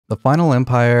The Final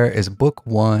Empire is book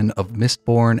 1 of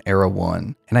Mistborn Era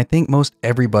 1, and I think most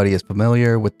everybody is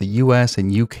familiar with the US and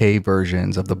UK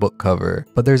versions of the book cover,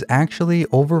 but there's actually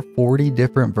over 40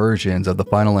 different versions of the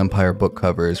Final Empire book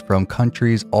covers from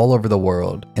countries all over the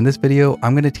world. In this video,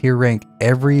 I'm going to tier rank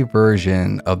every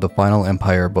version of the Final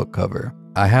Empire book cover.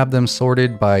 I have them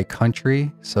sorted by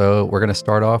country, so we're going to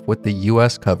start off with the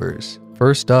US covers.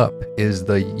 First up is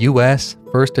the US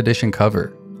first edition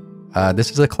cover.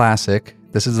 This is a classic.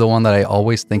 This is the one that I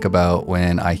always think about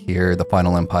when I hear the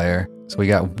Final Empire. So we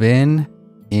got Vin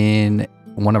in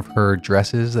one of her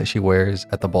dresses that she wears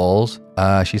at the balls.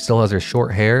 She still has her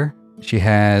short hair. She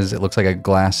has, it looks like a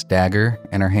glass dagger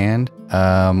in her hand.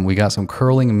 We got some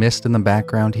curling mist in the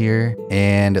background here,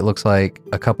 and it looks like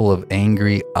a couple of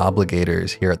angry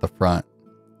obligators here at the front.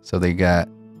 So they got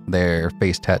their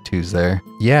face tattoos there.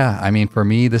 Yeah, I mean, for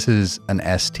me, this is an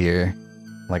S tier.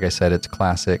 Like I said, it's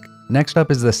classic. Next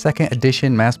up is the second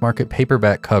edition mass market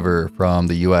paperback cover from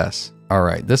the US. All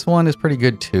right, this one is pretty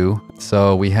good too.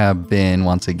 So we have Vin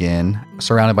once again,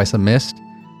 surrounded by some mist.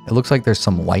 It looks like there's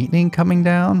some lightning coming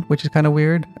down, which is kind of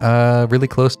weird, really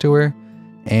close to her.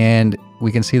 And we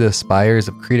can see the spires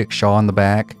of Creedic Shaw in the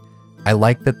back. I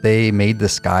like that they made the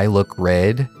sky look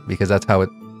red because that's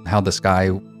how the sky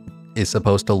is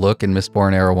supposed to look in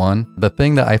Mistborn Era 1. The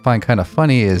thing that I find kind of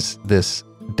funny is this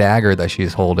dagger that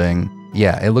she's holding.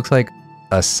 Yeah, it looks like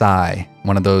a sai,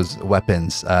 one of those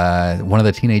weapons. One of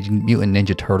the Teenage Mutant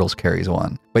Ninja Turtles carries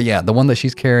one. But yeah, the one that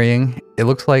she's carrying, it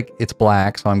looks like it's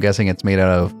black, so I'm guessing it's made out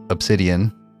of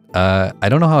obsidian. I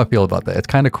don't know how I feel about that. It's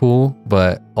kind of cool,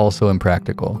 but also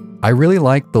impractical. I really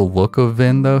like the look of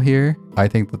Vin though here. I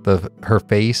think that her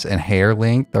face and hair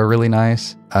length are really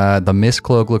nice. The mist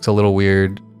cloak looks a little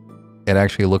weird. It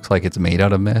actually looks like it's made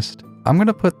out of mist. I'm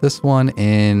gonna put this one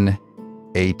in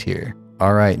A tier.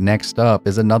 All right, next up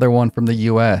is another one from the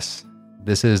US.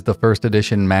 This is the first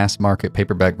edition mass market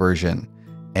paperback version.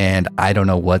 And I don't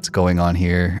know what's going on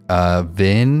here.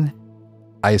 Vin,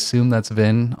 I assume that's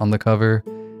Vin on the cover,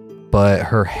 but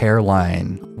her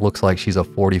hairline looks like she's a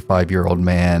 45-year-old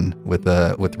man with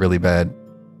really bad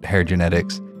hair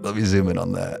genetics. Let me zoom in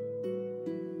on that.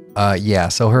 Yeah,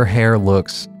 so her hair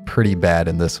looks pretty bad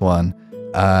in this one.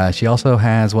 She also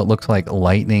has what looks like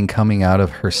lightning coming out of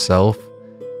herself.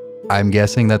 I'm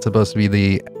guessing that's supposed to be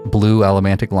the blue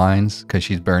allomantic lines because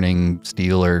she's burning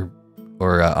steel or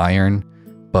iron.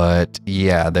 But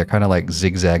yeah, they're kind of like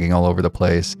zigzagging all over the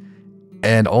place.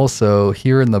 And also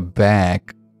here in the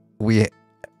back, we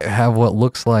have what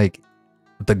looks like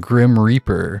the Grim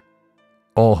Reaper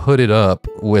all hooded up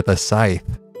with a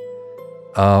scythe.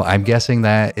 I'm guessing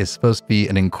that is supposed to be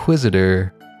an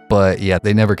Inquisitor, but yeah,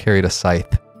 they never carried a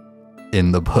scythe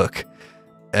in the book.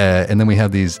 And then we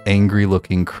have these angry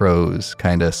looking crows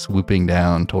kind of swooping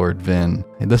down toward Vin.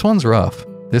 And this one's rough.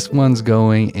 This one's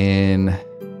going in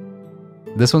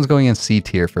C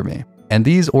tier for me. And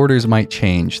these orders might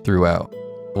change throughout.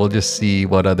 We'll just see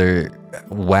what other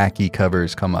wacky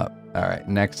covers come up. All right,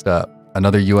 next up,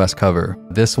 another US cover.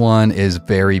 This one is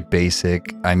very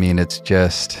basic. I mean, it's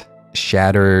just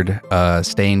shattered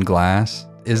stained glass.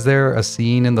 Is there a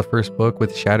scene in the first book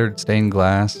with shattered stained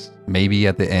glass? Maybe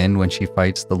at the end when she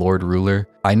fights the Lord Ruler.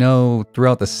 I know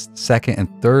throughout the second and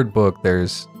third book,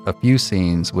 there's a few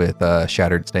scenes with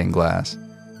shattered stained glass.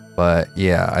 But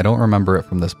yeah, I don't remember it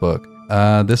from this book.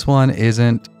 This one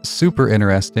isn't super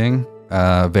interesting,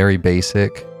 very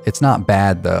basic. It's not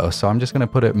bad though, so I'm just gonna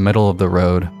put it middle of the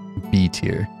road, B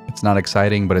tier. It's not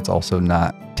exciting, but it's also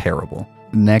not terrible.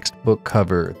 Next book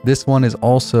cover. This one is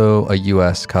also a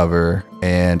US cover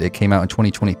and it came out in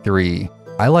 2023.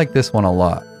 I like this one a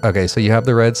lot. Okay, so you have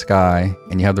the red sky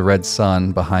and you have the red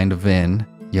sun behind Vin.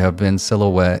 You have Vin's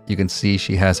silhouette. You can see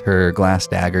she has her glass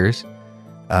daggers.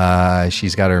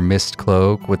 She's got her mist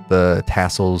cloak with the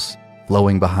tassels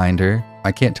flowing behind her.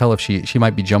 I can't tell if she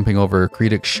might be jumping over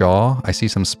Creedic Shaw. I see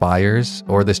some spires,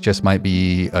 or this just might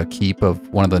be a keep of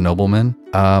one of the noblemen.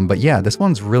 But yeah, this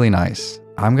one's really nice.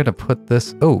 I'm gonna put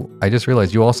this, oh, I just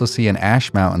realized you also see an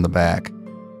ash mount in the back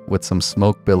with some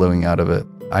smoke billowing out of it.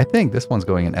 I think this one's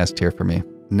going in S tier for me.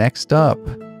 Next up,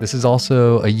 this is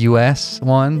also a US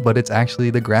one, but it's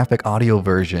actually the graphic audio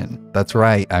version. That's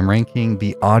right, I'm ranking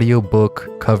the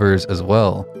audiobook covers as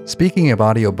well. Speaking of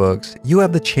audiobooks, you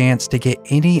have the chance to get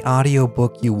any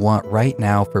audiobook you want right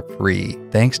now for free,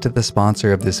 thanks to the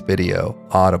sponsor of this video,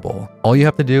 Audible. All you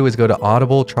have to do is go to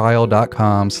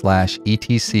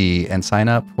audibletrial.com/etc and sign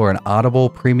up for an Audible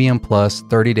Premium Plus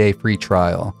 30-day free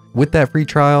trial. With that free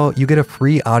trial, you get a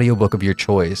free audiobook of your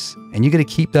choice, and you get to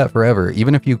keep that forever,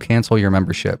 even if you cancel your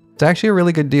membership. It's actually a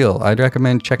really good deal. I'd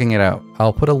recommend checking it out.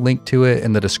 I'll put a link to it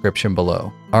in the description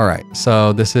below. All right,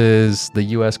 so this is the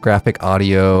US graphic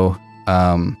audio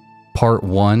part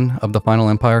 1 of the Final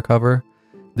Empire cover.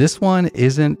 This one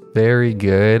isn't very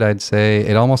good, I'd say.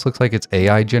 It almost looks like it's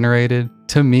AI generated.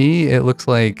 To me, it looks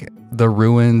like the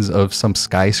ruins of some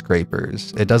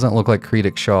skyscrapers. It doesn't look like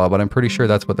Creedic Shaw, but I'm pretty sure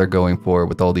that's what they're going for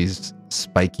with all these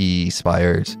spiky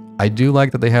spires. I do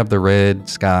like that they have the red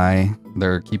sky.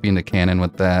 They're keeping the canon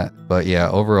with that. But yeah,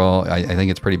 overall, I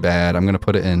think it's pretty bad. I'm going to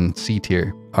put it in C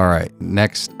tier. All right,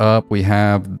 next up we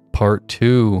have part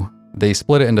 2. They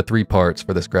split it into 3 parts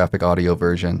for this graphic audio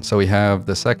version. So we have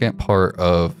the second part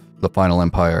of the Final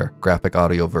Empire graphic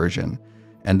audio version.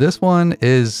 And this one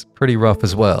is pretty rough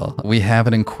as well. We have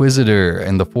an Inquisitor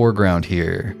in the foreground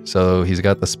here. So he's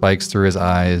got the spikes through his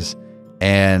eyes.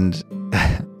 And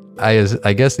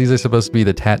I guess these are supposed to be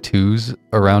the tattoos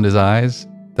around his eyes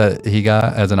that he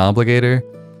got as an obligator.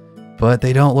 But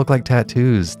they don't look like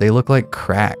tattoos. They look like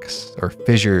cracks or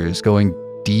fissures going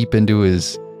deep into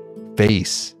his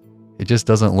face. It just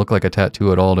doesn't look like a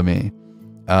tattoo at all to me.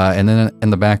 And then in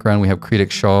the background, we have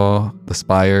Creedic Shaw, the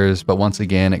spires, but once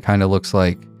again, it kind of looks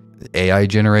like AI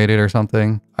generated or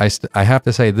something. I have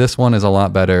to say this one is a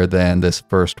lot better than this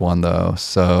first one though.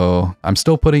 So I'm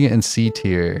still putting it in C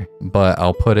tier, but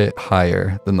I'll put it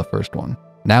higher than the first one.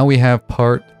 Now we have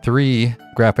part 3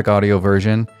 graphic audio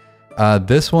version.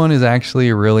 This one is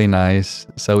actually really nice.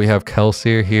 So we have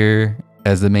Kelsier here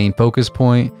as the main focus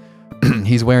point.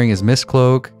 He's wearing his mist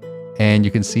cloak. And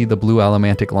you can see the blue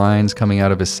allomantic lines coming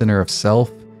out of his center of self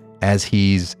as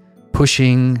he's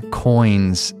pushing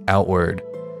coins outward.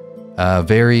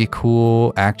 Very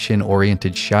cool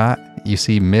action-oriented shot. You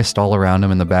see mist all around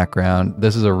him in the background.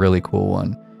 This is a really cool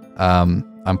one.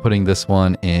 I'm putting this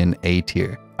one in A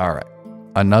tier. All right,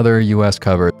 another US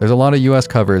cover. There's a lot of US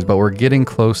covers, but we're getting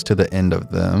close to the end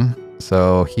of them.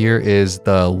 So here is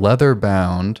the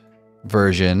leather-bound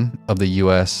version of the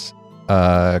US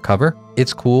cover.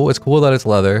 It's cool. It's cool that it's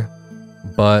leather,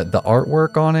 but the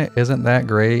artwork on it isn't that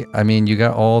great. I mean, you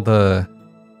got all the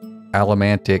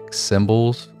allomantic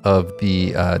symbols of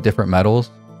the different metals.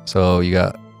 So you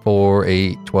got 4,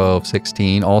 8, 12,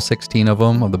 16, all 16 of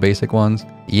them, of the basic ones.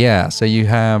 Yeah, so you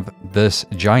have this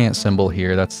giant symbol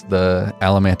here. That's the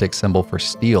allomantic symbol for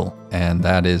steel, and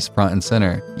that is front and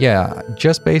center. Yeah,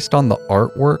 just based on the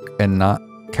artwork and not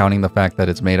counting the fact that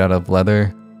it's made out of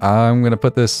leather, I'm gonna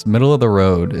put this middle of the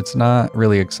road. It's not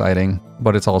really exciting,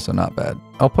 but it's also not bad.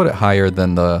 I'll put it higher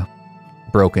than the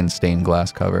broken stained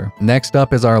glass cover. Next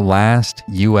up is our last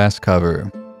US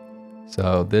cover.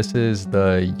 So this is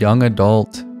the young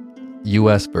adult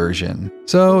US version.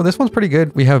 So this one's pretty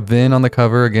good. We have Vin on the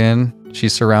cover again.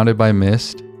 She's surrounded by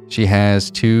mist. She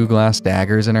has 2 glass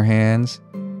daggers in her hands,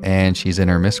 and she's in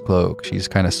her mist cloak. She's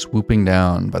kind of swooping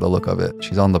down by the look of it.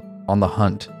 She's on the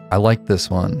hunt. I like this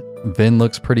one. Vin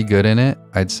looks pretty good in it.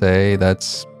 I'd say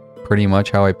that's pretty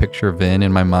much how I picture Vin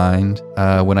in my mind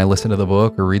when I listen to the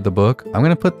book or read the book. I'm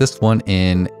gonna put this one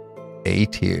in A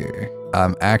tier.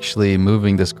 I'm actually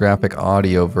moving this graphic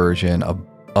audio version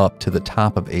up to the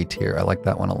top of A tier. I like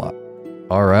that one a lot.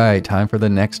 All right, time for the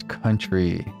next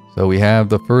country. So we have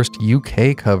the first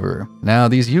UK cover. Now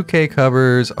these UK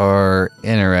covers are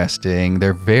interesting.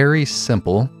 They're very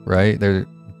simple, right? They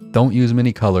don't use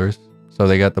many colors. So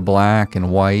they got the black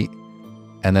and white,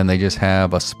 and then they just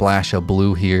have a splash of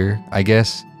blue here. I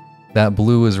guess that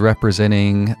blue is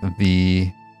representing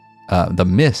the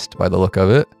mist by the look of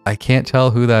it. I can't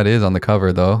tell who that is on the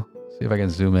cover though. See if I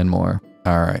can zoom in more.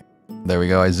 All right, there we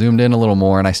go. I zoomed in a little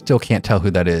more and I still can't tell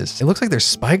who that is. It looks like there's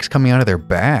spikes coming out of their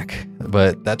back,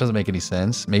 but that doesn't make any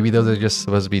sense. Maybe those are just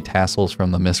supposed to be tassels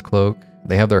from the mist cloak.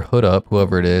 They have their hood up,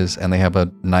 whoever it is, and they have a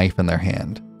knife in their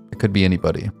hand. It could be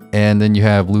anybody. And then you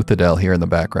have Luthadel here in the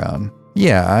background.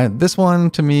 Yeah, this one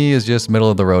to me is just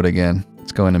middle of the road again.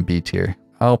 It's going in B tier.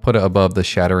 I'll put it above the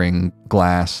shattering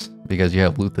glass because you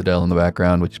have Luthadel in the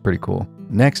background, which is pretty cool.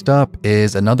 Next up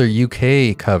is another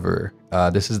UK cover.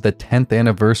 This is the 10th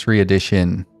anniversary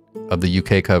edition of the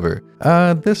UK cover.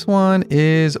 This one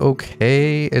is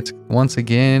okay. It's once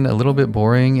again a little bit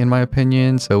boring in my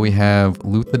opinion. So we have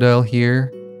Luthadel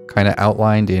here, kind of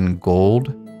outlined in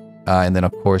gold. And then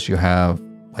of course you have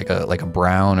like a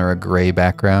brown or a gray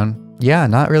background. Yeah,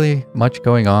 not really much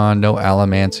going on. No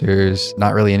allomancers,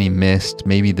 not really any mist.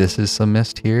 Maybe this is some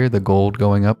mist here, the gold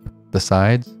going up the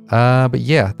sides. But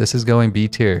yeah, this is going B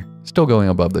tier. Still going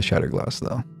above the shattered glass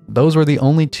though. Those were the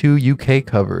only 2 UK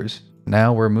covers.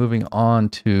 Now we're moving on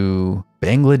to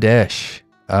Bangladesh.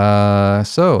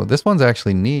 So this one's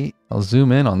actually neat. I'll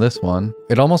zoom in on this one.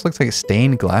 It almost looks like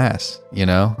stained glass, you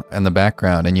know, in the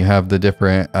background. And you have the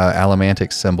different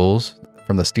allomantic symbols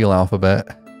from the steel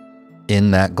alphabet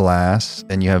in that glass.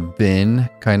 And you have Vin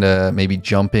kind of maybe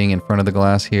jumping in front of the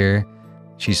glass here.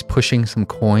 She's pushing some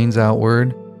coins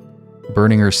outward,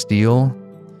 burning her steel.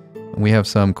 We have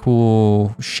some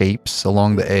cool shapes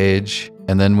along the edge.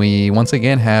 And then we once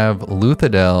again have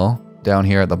Luthadel down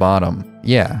here at the bottom.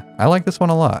 Yeah, I like this one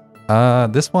a lot.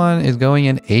 This one is going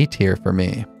in A tier for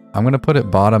me. I'm going to put it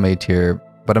bottom A tier,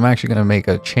 but I'm actually going to make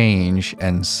a change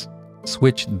and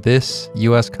switch this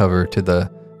US cover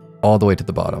to all the way to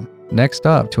the bottom. Next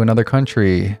up, to another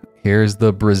country. Here's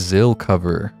the Brazil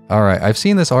cover. All right, I've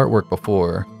seen this artwork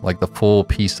before, like the full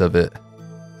piece of it.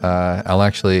 I'll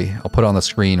put it on the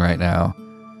screen right now.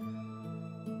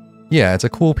 Yeah, it's a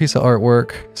cool piece of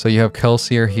artwork. So you have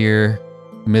Kelsier here,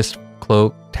 mist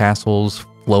cloak, tassels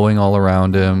flowing all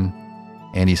around him,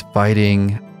 and he's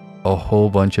fighting a whole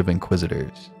bunch of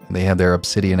Inquisitors. They have their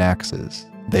obsidian axes.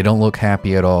 They don't look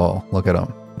happy at all. Look at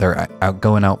them. They're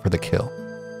going out for the kill.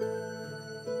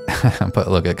 But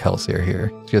look at Kelsier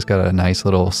here. He's just got a nice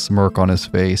little smirk on his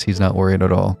face. He's not worried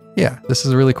at all. Yeah, this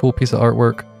is a really cool piece of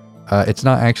artwork. It's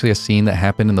not actually a scene that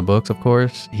happened in the books, of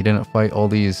course. He didn't fight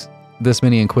this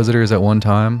many Inquisitors at one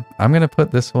time. I'm going to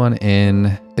put this one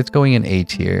in, it's going in A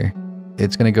tier.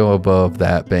 It's going to go above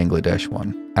that Bangladesh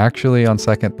one. Actually, on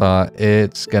second thought,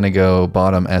 it's going to go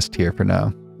bottom S tier for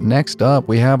now. Next up,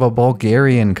 we have a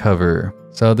Bulgarian cover.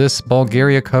 So this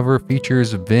Bulgaria cover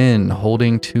features Vin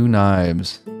holding 2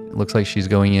 knives. It looks like she's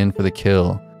going in for the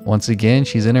kill. Once again,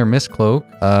 she's in her mist cloak.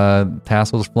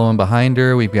 Tassels flowing behind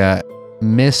her. We've got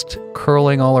mist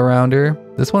curling all around her.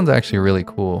 This one's actually really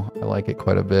cool. I like it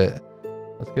quite a bit.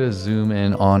 Let's get a zoom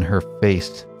in on her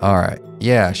face. All right.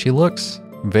 Yeah, she looks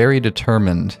very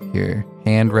determined here.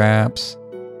 Hand wraps.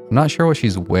 I'm not sure what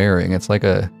she's wearing. It's like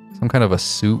some kind of a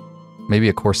suit, maybe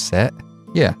a corset.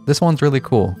 Yeah, this one's really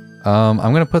cool. I'm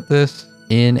going to put this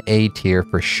in A tier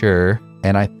for sure.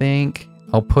 And I think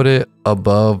I'll put it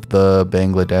above the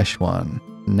Bangladesh one.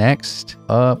 Next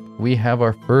up, we have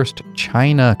our first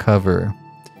China cover.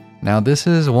 Now, this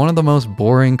is one of the most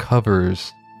boring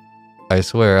covers, I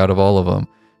swear, out of all of them.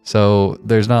 So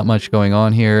there's not much going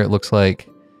on here. It looks like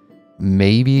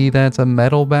maybe that's a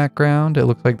metal background. It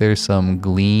looks like there's some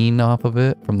gleam off of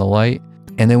it from the light.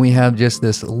 And then we have just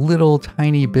this little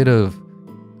tiny bit of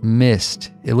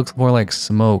mist. It looks more like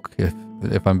smoke,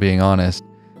 if I'm being honest.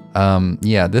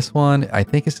 Yeah, this one, I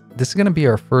think this is going to be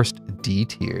our first D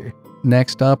tier.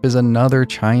 Next up is another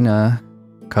China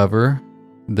cover.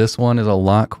 This one is a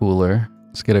lot cooler.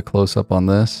 Let's get a close-up on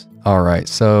this. All right,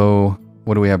 so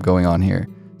what do we have going on here?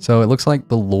 So it looks like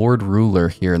the Lord Ruler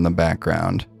here in the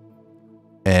background.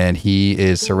 And he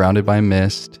is surrounded by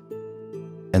mist.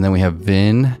 And then we have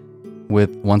Vin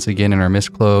once again in her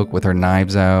mist cloak with her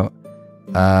knives out.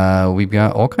 We've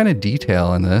got all kind of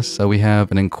detail in this. So we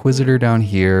have an Inquisitor down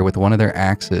here with one of their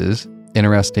axes.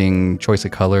 Interesting choice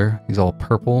of color. He's all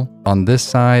purple. On this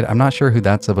side, I'm not sure who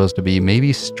that's supposed to be.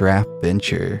 Maybe Strap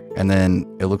Venture. And then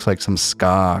it looks like some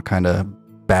ska kind of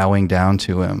bowing down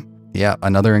to him. Yeah,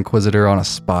 another Inquisitor on a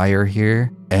spire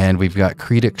here. And we've got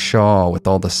Creedic Shaw with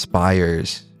all the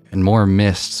spires and more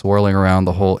mist swirling around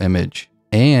the whole image.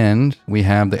 And we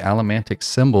have the allomantic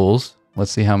symbols.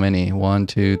 Let's see how many. 1,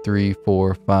 2, 3,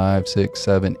 4, 5, 6,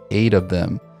 7, 8 of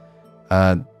them.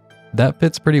 That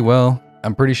fits pretty well.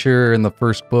 I'm pretty sure in the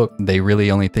first book, they really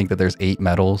only think that there's 8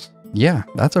 metals. Yeah,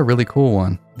 that's a really cool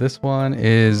one. This one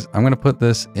is, I'm going to put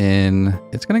this in,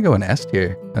 it's going to go in S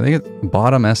tier. I think it's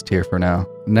bottom S tier for now.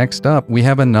 Next up, we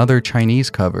have another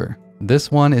Chinese cover. This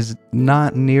one is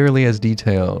not nearly as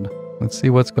detailed. Let's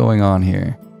see what's going on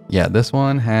here. Yeah, this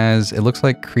one has, it looks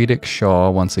like Creedic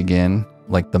Shaw once again,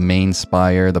 like the main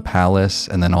spire, the palace,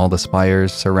 and then all the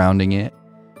spires surrounding it.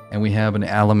 And we have an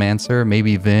Allomancer,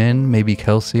 maybe Vin, maybe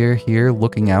Kelsier here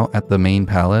looking out at the main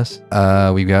palace.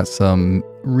 We've got some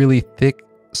really thick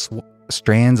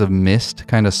strands of mist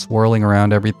kind of swirling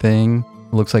around everything.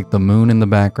 It looks like the moon in the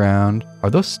background. Are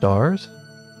those stars?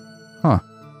 Huh.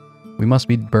 We must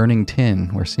be burning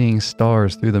tin. We're seeing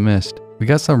stars through the mist. We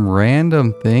got some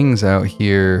random things out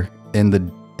here in the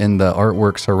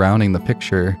artwork surrounding the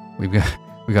picture. We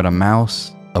got a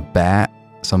mouse, a bat,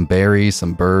 some berries,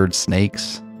 some birds,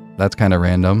 snakes. That's kind of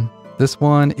random. This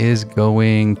one is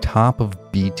going top of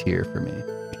B tier for me.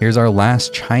 Here's our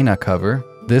last China cover.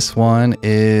 This one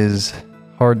is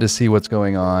hard to see what's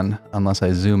going on unless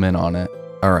I zoom in on it.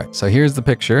 All right, so here's the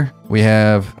picture. We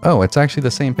have, oh, it's actually the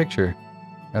same picture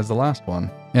as the last one.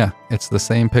 Yeah, it's the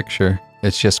same picture.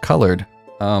 It's just colored.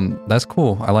 That's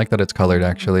cool. I like that it's colored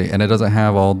actually. And it doesn't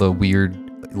have all the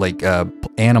weird like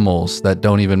animals that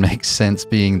don't even make sense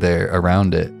being there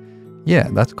around it. Yeah,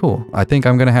 that's cool. I think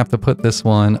I'm gonna have to put this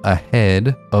one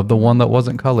ahead of the one that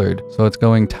wasn't colored. So it's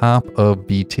going top of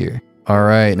B tier. All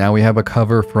right, now we have a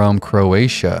cover from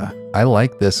Croatia. I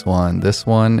like this one. This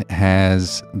one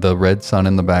has the red sun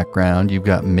in the background. You've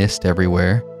got mist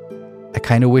everywhere. I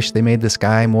kind of wish they made the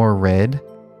sky more red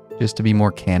just to be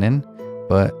more canon.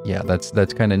 But yeah, that's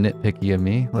kind of nitpicky of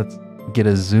me. Let's get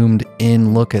a zoomed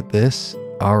in look at this.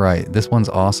 All right, this one's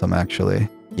awesome actually.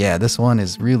 Yeah, this one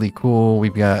is really cool.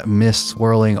 We've got mist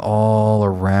swirling all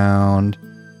around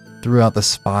throughout the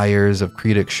spires of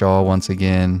Creedic Shaw once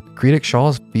again. Creedic Shaw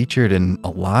is featured in a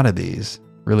lot of these.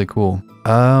 Really cool.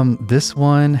 This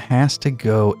one has to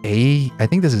go A. I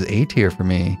think this is A tier for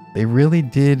me. They really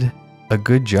did a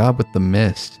good job with the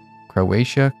mist.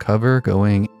 Croatia cover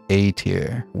going A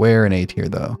tier. Where in A tier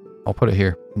though? I'll put it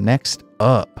here. Next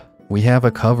up, we have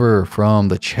a cover from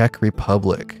the Czech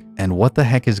Republic. And what the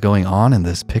heck is going on in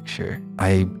this picture?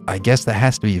 I guess that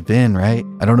has to be Vin, right?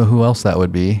 I don't know who else that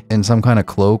would be. In some kind of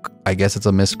cloak. I guess it's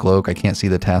a mist cloak. I can't see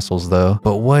the tassels though.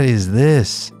 But what is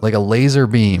this? Like a laser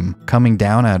beam coming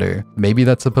down at her. Maybe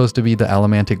that's supposed to be the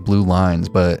Allomantic blue lines,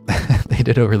 but they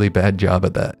did a really bad job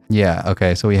at that. Yeah,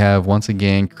 okay, so we have once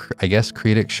again, I guess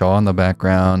Creedic Shaw in the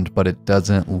background, but it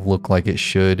doesn't look like it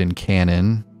should in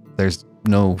canon. There's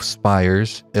no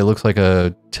spires. It looks like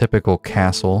a typical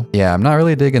castle. Yeah, I'm not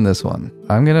really digging this one.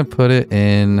 I'm gonna put it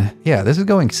in, yeah, this is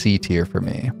going C tier for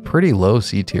me. Pretty low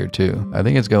C tier too. I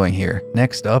think it's going here.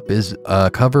 Next up is a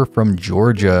cover from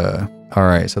Georgia. All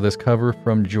right, so this cover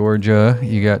from Georgia,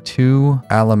 you got two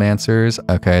Allomancers.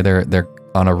 Okay, they're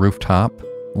on a rooftop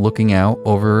looking out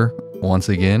over, once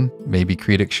again, maybe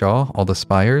Creedic Shaw, all the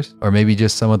spires, or maybe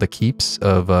just some of the keeps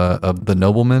of the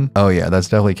noblemen. Oh yeah, that's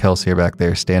definitely Kelsier back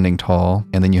there, standing tall.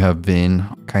 And then you have Vin,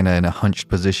 kind of in a hunched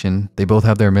position. They both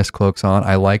have their mist cloaks on.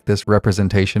 I like this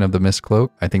representation of the mist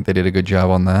cloak. I think they did a good job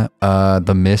on that.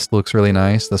 The mist looks really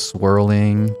nice, the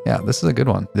swirling. Yeah, this is a good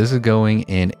one. This is going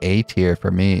in A tier for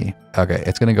me. Okay,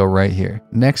 it's gonna go right here.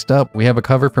 Next up, we have a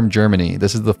cover from Germany.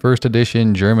 This is the first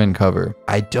edition German cover.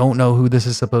 I don't know who this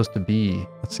is supposed to be.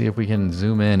 Let's see if we can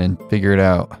zoom in and figure it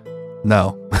out.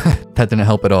 No, that didn't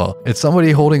help at all. It's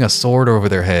somebody holding a sword over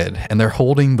their head, and they're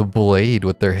holding the blade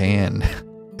with their hand.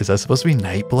 Is that supposed to be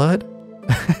Nightblood?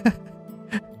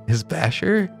 Is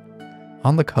Basher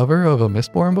on the cover of a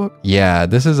Mistborn book? Yeah,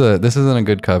 this isn't a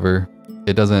good cover.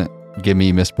 It doesn't give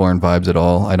me Mistborn vibes at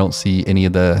all. I don't see any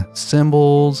of the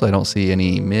symbols. I don't see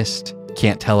any mist.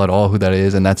 Can't tell at all who that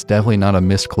is, and that's definitely not a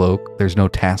mist cloak. There's no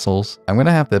tassels. I'm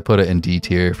gonna have to put it in D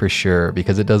tier for sure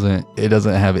because it doesn't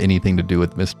have anything to do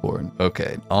with Mistborn.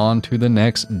 Okay, on to the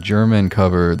next German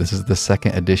cover. This is the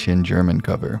second edition German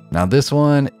cover. Now this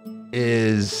one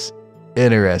is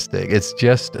interesting. It's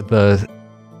just the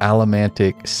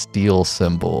Allomantic steel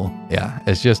symbol. Yeah,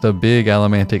 it's just a big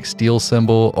Allomantic steel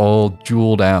symbol all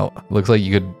jeweled out. Looks like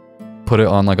you could put it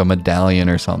on like a medallion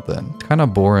or something. It's kind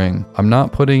of boring. I'm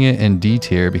not putting it in D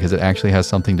tier because it actually has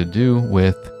something to do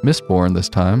with Mistborn this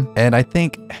time. And I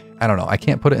think, I don't know, I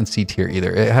can't put it in C tier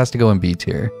either. It has to go in B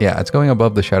tier. Yeah, it's going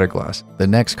above the Shattered Glass. The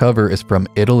next cover is from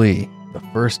Italy. The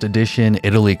first edition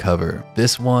Italy cover.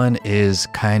 This one is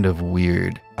kind of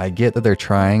weird. I get that they're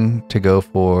trying to go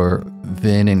for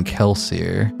Vin and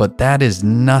Kelsier, but that is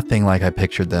nothing like I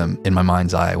pictured them in my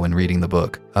mind's eye when reading the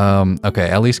book. Okay,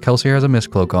 at least Kelsier has a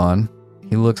mist cloak on.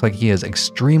 He looks like he has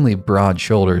extremely broad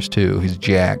shoulders too. He's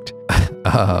jacked.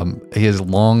 He has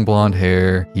long blonde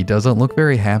hair. He doesn't look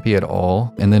very happy at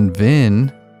all. And then Vin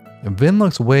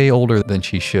looks way older than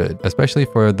she should, especially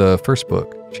for the first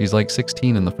book. She's like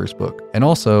 16 in the first book. And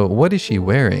also, what is she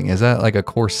wearing? Is that like a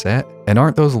corset? And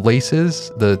aren't those laces,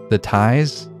 the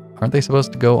ties, aren't they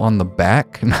supposed to go on the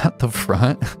back, not the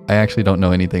front? I actually don't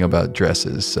know anything about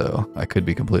dresses, so I could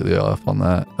be completely off on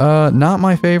that. Not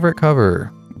my favorite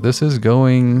cover. This is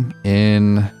going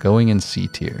in C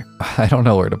tier. I don't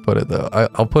know where to put it though.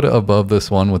 I'll put it above this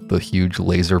one with the huge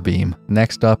laser beam.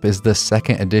 Next up is the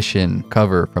second edition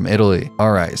cover from Italy.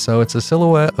 All right, so it's a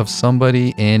silhouette of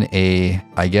somebody in a,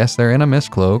 I guess they're in a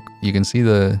mist cloak. You can see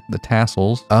the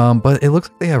tassels, but it looks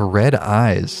like they have red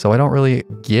eyes. So I don't really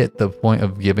get the point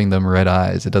of giving them red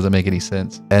eyes. It doesn't make any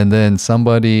sense. And then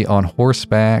somebody on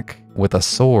horseback with a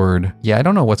sword. Yeah, I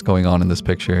don't know what's going on in this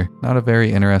picture. Not a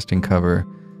very interesting cover.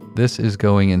 This is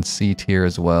going in C tier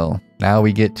as well. Now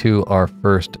we get to our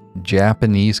first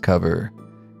Japanese cover.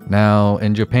 Now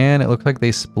in Japan, it looks like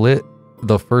they split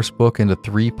the first book into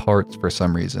 3 parts for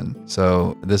some reason.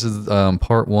 So this is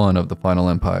part 1 of the Final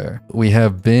Empire. We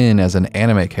have Vin as an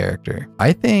anime character.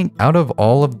 I think out of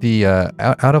all of the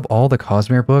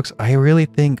Cosmere books, I really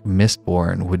think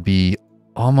Mistborn would be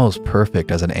almost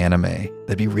perfect as an anime.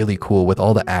 That'd be really cool with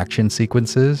all the action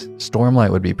sequences.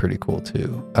 Stormlight would be pretty cool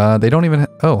too. They don't even,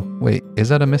 oh, wait, is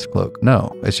that a mist cloak?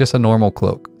 No, it's just a normal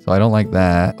cloak. So I don't like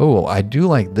that. Oh, I do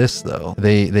like this though.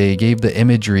 They gave the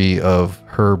imagery of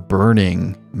her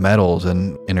burning metals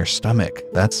in her stomach.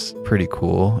 That's pretty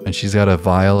cool. And she's got a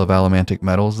vial of allomantic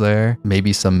metals there.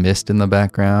 Maybe some mist in the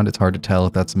background. It's hard to tell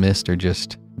if that's mist or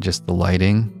just the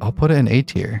lighting. I'll put it in A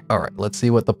tier. All right, let's see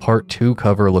what the part 2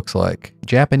 cover looks like.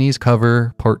 Japanese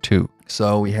cover part 2.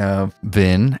 So we have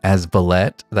Vin as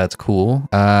Valette. That's cool.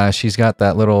 She's got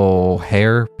that little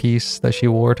hair piece that she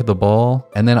wore to the ball.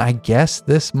 And then I guess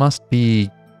this must be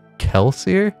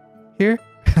Kelsier here,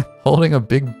 holding a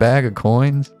big bag of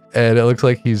coins. And it looks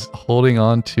like he's holding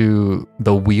on to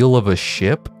the wheel of a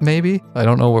ship, maybe? I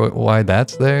don't know why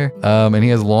that's there. And he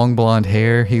has long blonde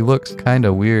hair. He looks kind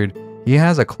of weird. He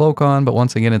has a cloak on, but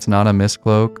once again, it's not a mist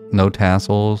cloak. No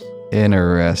tassels.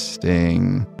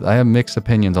 Interesting. I have mixed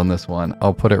opinions on this one.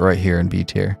 I'll put it right here in B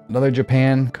tier. Another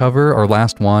Japan cover, our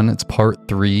last one. It's part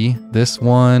 3. This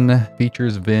one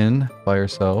features Vin by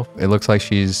herself. It looks like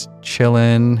she's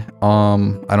chilling.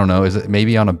 I don't know. Is it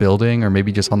maybe on a building or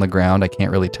maybe just on the ground? I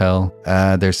can't really tell.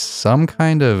 There's some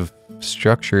kind of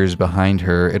structures behind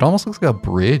her. It almost looks like a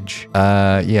bridge.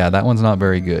 Yeah, that one's not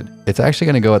very good. It's actually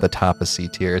going to go at the top of C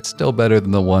tier. It's still better than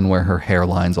the one where her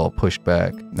hairline's all pushed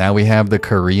back. Now we have the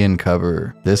Korean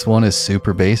cover. This one is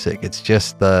super basic. It's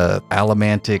just the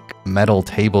allomantic metal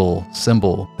table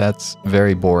symbol. That's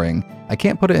very boring. I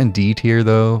can't put it in D tier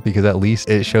though, because at least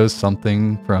it shows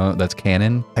something from that's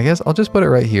canon. I guess I'll just put it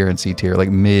right here in C tier, like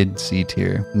mid C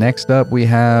tier. Next up, we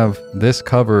have this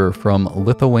cover from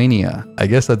Lithuania. I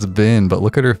guess that's Vin, but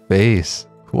look at her face.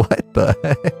 What the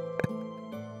heck?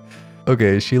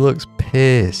 Okay, she looks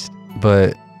pissed,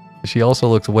 but she also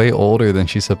looks way older than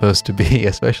she's supposed to be,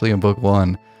 especially in book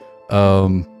 1.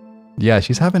 Yeah,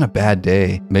 she's having a bad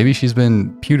day. Maybe she's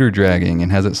been pewter dragging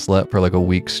and hasn't slept for like a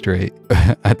week straight.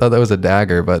 I thought that was a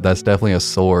dagger, but that's definitely a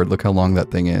sword. Look how long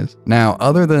that thing is. Now,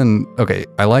 other than, okay,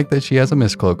 I like that she has a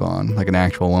mist cloak on, like an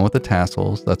actual one with the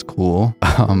tassels. That's cool.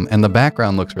 And the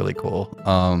background looks really cool.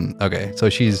 Okay, so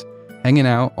she's hanging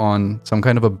out on some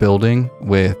kind of a building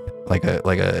with like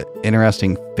a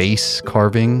interesting face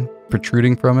carving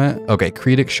protruding from it. Okay,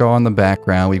 Creedic Shaw in the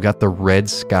background. We've got the red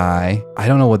sky. I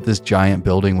don't know what this giant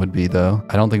building would be though.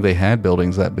 I don't think they had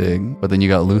buildings that big. But then you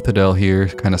got Luthadel here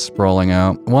kind of sprawling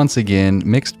out. Once again,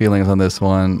 mixed feelings on this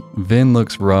one. Vin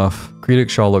looks rough. Creedic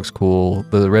Shaw looks cool.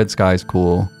 The red sky's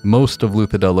cool. Most of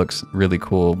Luthadel looks really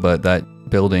cool, but that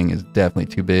building is definitely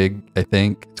too big, I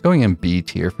think. It's going in B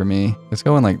tier for me. It's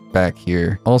going like back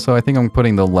here. Also, I think I'm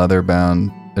putting the leather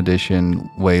bound edition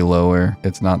way lower.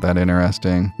 It's not that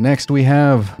interesting. Next, we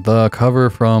have the cover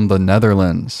from the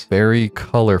Netherlands. Very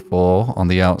colorful on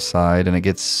the outside, and it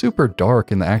gets super dark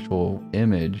in the actual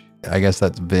image. I guess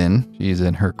that's Vin. She's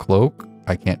in her cloak.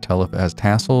 I can't tell if it has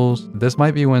tassels. This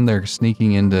might be when they're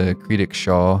sneaking into Creedic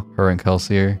Shaw, her and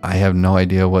Kelsier. I have no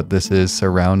idea what this is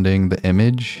surrounding the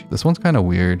image. This one's kind of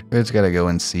weird. It's gotta go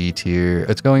in C tier.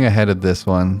 It's going ahead of this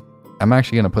one. I'm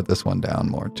actually going to put this one down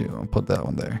more too. I'll put that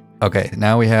one there. Okay,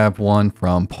 now we have one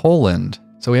from Poland.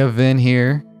 So we have Vin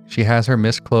here. She has her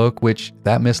mist cloak, which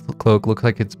that mist cloak looks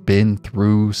like it's been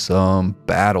through some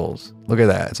battles. Look at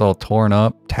that. It's all torn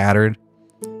up, tattered.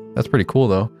 That's pretty cool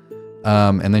though.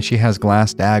 And then she has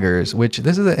glass daggers, which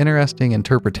this is an interesting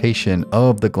interpretation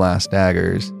of the glass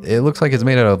daggers. It looks like it's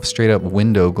made out of straight up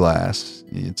window glass.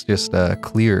 It's just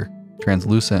clear,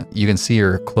 translucent. You can see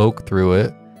her cloak through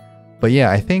it. But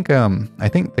yeah, I think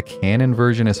the canon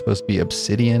version is supposed to be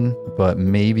obsidian, but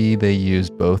maybe they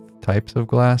used both types of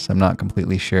glass. I'm not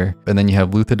completely sure. And then you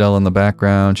have Luthadel in the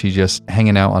background. She's just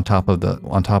hanging out on top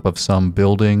of some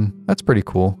building. That's pretty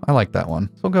cool. I like that one.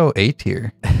 So we'll go A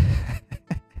tier.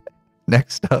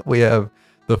 Next up, we have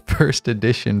the first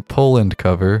edition Poland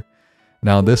cover.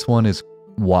 Now this one is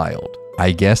wild.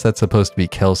 I guess that's supposed to be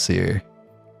Kelsier.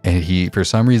 And for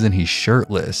some reason, he's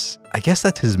shirtless. I guess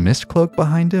that's his mist cloak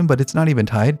behind him, but it's not even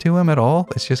tied to him at all.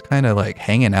 It's just kind of like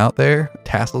hanging out there.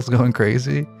 Tassels going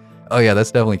crazy. Oh yeah, that's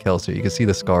definitely Kelsier. You can see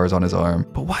the scars on his arm.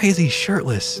 But why is he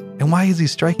shirtless? And why is he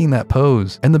striking that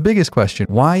pose? And the biggest question,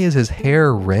 why is his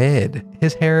hair red?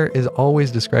 His hair is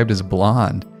always described as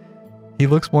blonde. He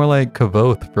looks more like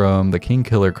Kavoth from the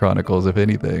Kingkiller Chronicles, if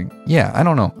anything. Yeah, I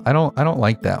don't know. I don't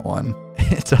like that one.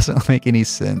 It doesn't make any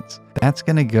sense. That's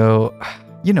gonna go...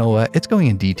 You know what? It's going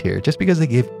in D tier just because they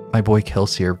gave my boy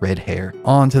Kelsier red hair.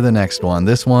 On to the next one.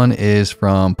 This one is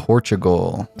from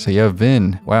Portugal. So you have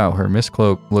Vin. Wow, her mist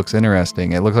cloak looks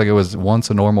interesting. It looks like it was once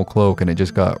a normal cloak and it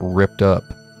just got ripped up.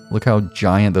 Look how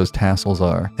giant those tassels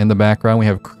are. In the background, we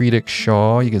have Creedic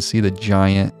Shaw. You can see the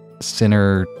giant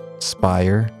center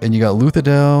spire. And you got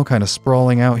Luthadel kind of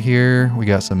sprawling out here. We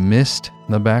got some mist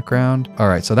in the background. All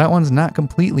right, so that one's not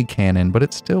completely canon, but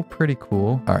it's still pretty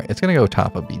cool. All right, it's gonna go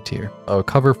top of B tier. A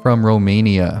cover from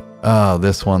Romania. Oh,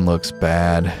 this one looks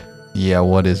bad. Yeah,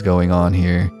 what is going on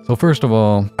here? So first of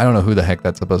all, I don't know who the heck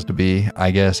that's supposed to be.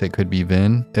 I guess it could be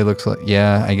Vin. It looks like,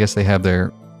 yeah, I guess they have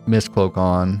their mist cloak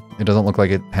on. It doesn't look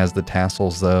like it has the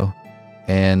tassels though.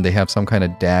 And they have some kind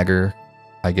of dagger,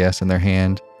 I guess, in their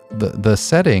hand. The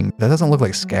setting, that doesn't look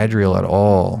like Scadrial at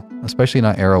all, especially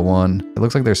not Era 1. It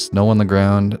looks like there's snow on the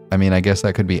ground. I mean, I guess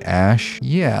that could be ash.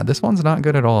 Yeah, this one's not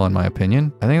good at all in my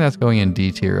opinion. I think that's going in D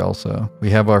tier also. We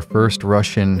have our first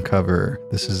Russian cover.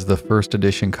 This is the first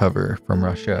edition cover from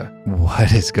Russia.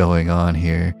 What is going on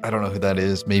here? I don't know who that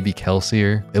is. Maybe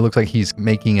Kelsier. It looks like he's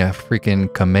making a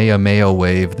freaking Kamehameha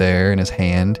wave there in his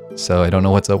hand. So I don't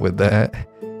know what's up with that.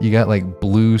 You got like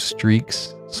blue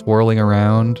streaks swirling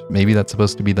around. Maybe that's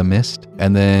supposed to be the mist.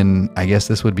 And then I guess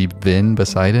this would be Vin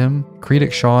beside him.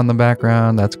 Creedic Shaw in the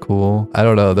background. That's cool. I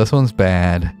don't know. This one's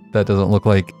bad. That doesn't look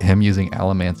like him using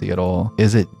Allomancy at all.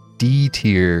 Is it D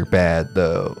tier bad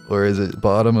though? Or is it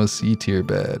bottom of C tier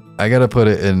bad? I gotta put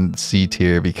it in C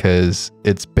tier because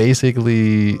it's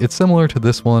basically, it's similar to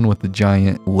this one with the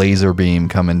giant laser beam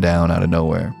coming down out of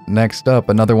nowhere. Next up,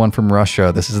 another one from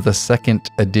Russia. This is the second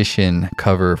edition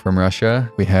cover from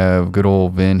Russia. We have good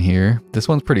old Vin here. This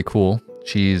one's pretty cool.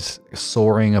 She's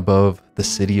soaring above the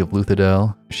city of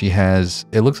Luthadel. She has,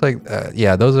 it looks like,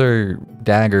 yeah, those are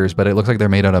daggers, but it looks like they're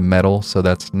made out of metal, so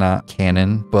that's not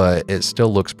canon, but it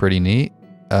still looks pretty neat.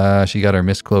 She got her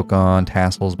mist cloak on,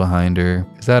 tassels behind her.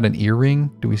 Is that an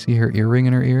earring? Do we see her earring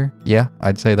in her ear? Yeah,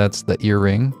 I'd say that's the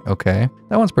earring. Okay,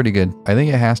 that one's pretty good. I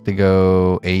think it has to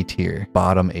go A tier,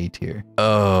 bottom A tier.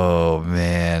 Oh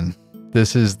man,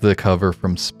 this is the cover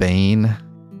from Spain,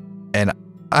 and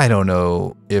I don't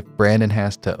know if Brandon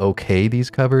has to okay these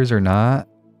covers or not,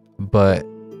 but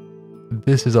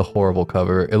this is a horrible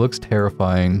cover. It looks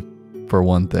terrifying for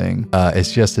one thing.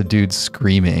 It's just a dude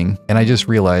screaming. And I just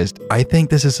realized, I think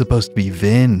this is supposed to be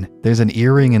Vin. There's an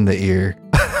earring in the ear.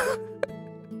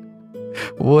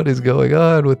 What is going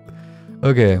on with...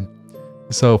 Okay.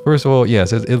 So first of all,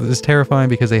 yes, it's terrifying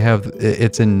because they have,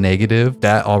 it's in negative.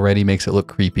 That already makes it look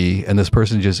creepy. And this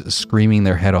person just screaming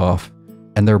their head off.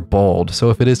 And they're bald, so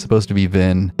if it is supposed to be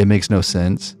Vin, it makes no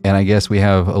sense. And I guess we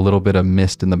have a little bit of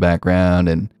mist in the background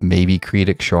and maybe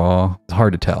Creedic Shaw. It's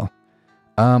hard to tell.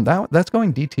 That's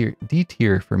going D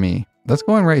tier for me. That's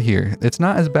going right here. It's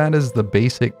not as bad as the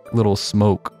basic little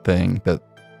smoke thing, but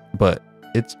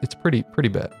it's pretty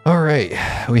bad. All right,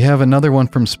 we have another one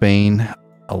from Spain.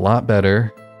 A lot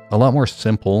better. A lot more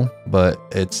simple, but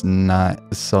it's not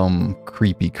some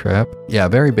creepy crap. Yeah,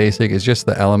 very basic. It's just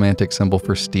the allomantic symbol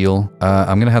for steel.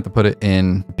 I'm gonna have to put it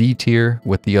in B tier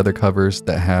with the other covers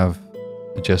that have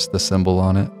just the symbol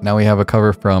on it. Now we have a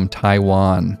cover from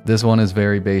Taiwan. This one is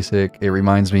very basic. It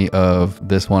reminds me of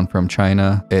this one from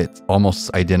China. It's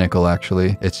almost identical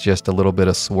actually. It's just a little bit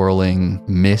of swirling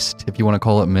mist, if you want to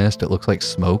call it mist. It looks like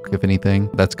smoke, if anything.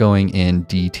 That's going in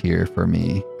D tier for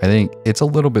me. I think it's a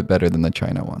little bit better than the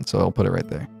China one, so I'll put it right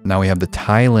there. Now we have the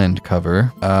Thailand cover.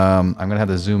 I'm gonna have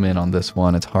to zoom in on this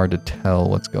one. It's hard to tell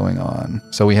what's going on.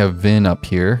 So we have Vin up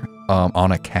here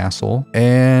on a castle,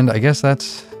 and I guess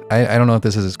that's, I don't know if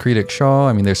this is Creedic Shaw.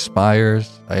 I mean, there's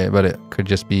spires, but it could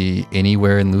just be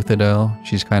anywhere in Luthadel.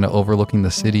 She's kind of overlooking the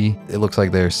city. It looks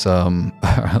like there's some,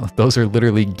 those are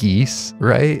literally geese,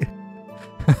 right?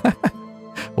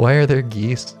 Why are there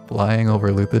geese flying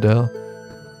over Luthadel?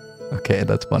 Okay,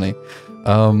 that's funny.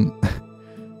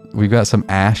 We've got some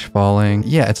ash falling.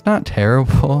 Yeah, it's not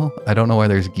terrible. I don't know why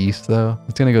there's geese though.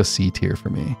 It's gonna go C tier for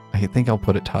me. I think I'll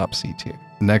put it top C tier.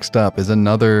 Next up is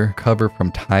another cover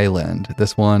from Thailand.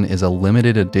 This one is a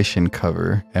limited edition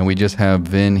cover, and we just have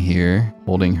Vin here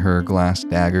holding her glass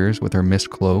daggers with her mist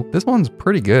cloak. This one's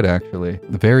pretty good actually.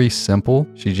 Very simple.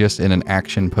 She's just in an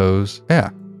action pose. Yeah,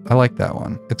 I like that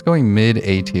one. It's going mid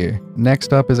A tier.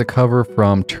 Next up is a cover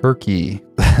from Turkey.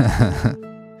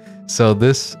 So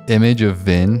this image of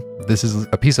Vin, this is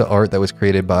a piece of art that was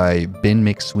created by Ben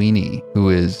McSweeney,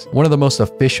 who is one of the most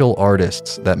official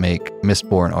artists that make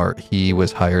Mistborn art. He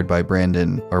was hired by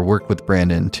Brandon, or worked with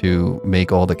Brandon, to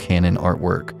make all the canon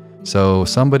artwork. So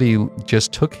somebody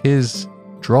just took his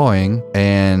drawing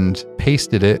and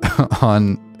pasted it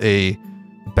on a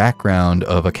background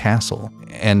of a castle.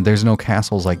 And there's no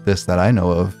castles like this that I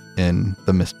know of in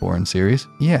the Mistborn series.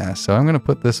 Yeah, so I'm gonna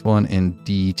put this one in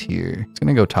D tier. It's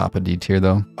gonna go top of D tier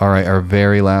though. All right, our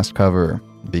very last cover.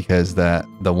 because the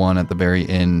one at the very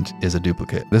end is a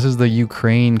duplicate. This is the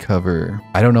Ukraine cover.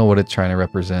 I don't know what it's trying to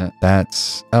represent.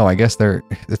 That's, oh, I guess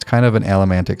it's kind of an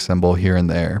allomantic symbol here and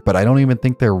there, but I don't even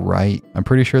think they're right. I'm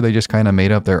pretty sure they just kind of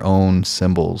made up their own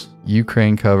symbols.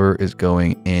 Ukraine cover is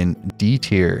going in D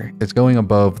tier. It's going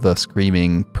above the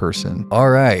screaming person.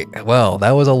 All right, well,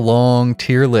 that was a long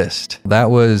tier list. That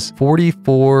was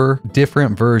 44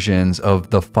 different versions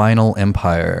of the Final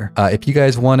Empire. If you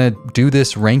guys want to do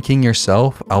this ranking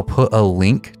yourself, I'll put a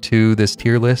link to this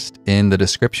tier list in the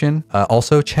description.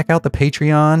 Also, check out the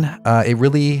Patreon. It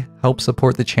really helps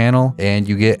support the channel and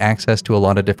you get access to a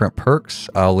lot of different perks.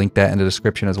 I'll link that in the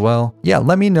description as well. Yeah,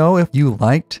 let me know if you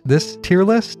liked this tier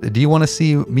list. Do you want to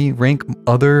see me rank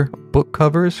other book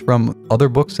covers from other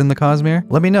books in the Cosmere?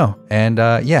 Let me know. And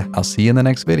yeah, I'll see you in the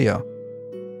next video.